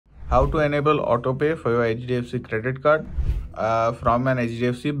how to enable autopay for your HDFC credit card from an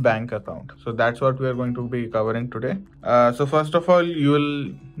HDFC bank account. So that's what we are going to be covering today. So first of all, you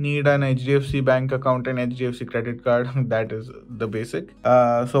will need an HDFC bank account and HDFC credit card. That is the basic.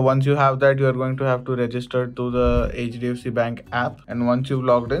 So once you have that, you are going to have to register to the HDFC bank app, and once you've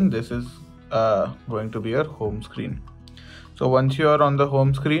logged in, this is going to be your home screen. So once you are on the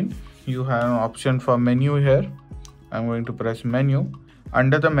home screen, you have an option for menu here. I'm going to press menu.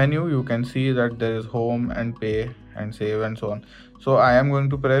 Under the menu, you can see that there is home and pay and save and so on. So I am going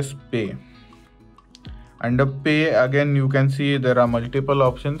to press pay. Under pay, again, you can see there are multiple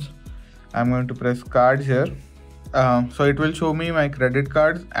options. I'm going to press cards here. So it will show me my credit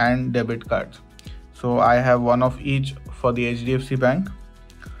cards and debit cards. So I have one of each for the HDFC bank.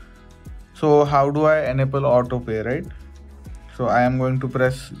 So how do I enable auto pay, right? So I am going to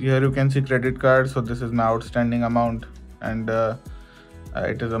press here. You can see credit card. So this is my outstanding amount, and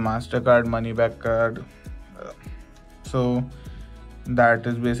it is a MasterCard money back card. So that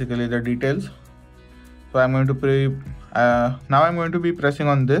is basically the details. So I'm going to now I'm going to be pressing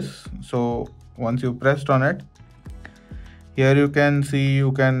on this. So once you pressed on it, here you can see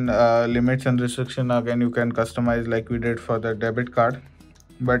you can limits and restriction. Again, you can customize like we did for the debit card.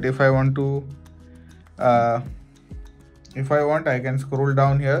 But if I want to I can scroll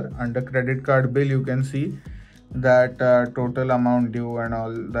down here. Under credit card bill, you can see that total amount due and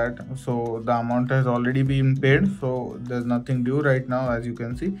all that. So the amount has already been paid, so there's nothing due right now, as you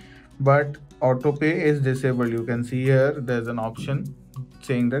can see. But auto pay is disabled. You can see here there's an option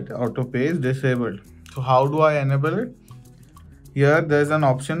saying that auto pay is disabled. So how do I enable it? Here there's an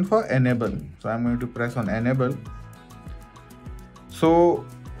option for enable. So I'm going to press on enable. So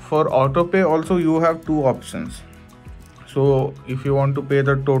for auto pay also, you have two options. So if you want to pay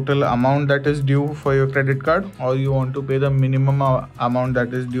the total amount that is due for your credit card, or you want to pay the minimum amount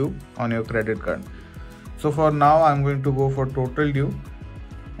that is due on your credit card. So for now, I'm going to go for total due,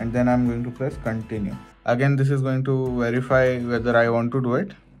 and then I'm going to press continue. Again, this is going to verify whether I want to do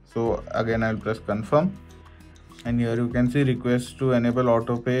it. So again, I'll press confirm, and here you can see request to enable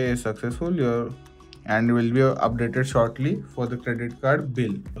auto pay is successful. And will be updated shortly for the credit card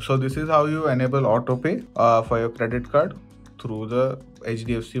bill. So this is how you enable auto pay for your credit card through the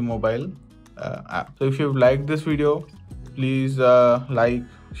HDFC mobile app. So if you've liked this video, please like,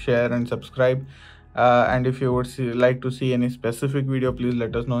 share and subscribe. And if you would like to see any specific video, please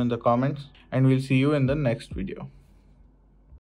let us know in the comments, and we'll see you in the next video.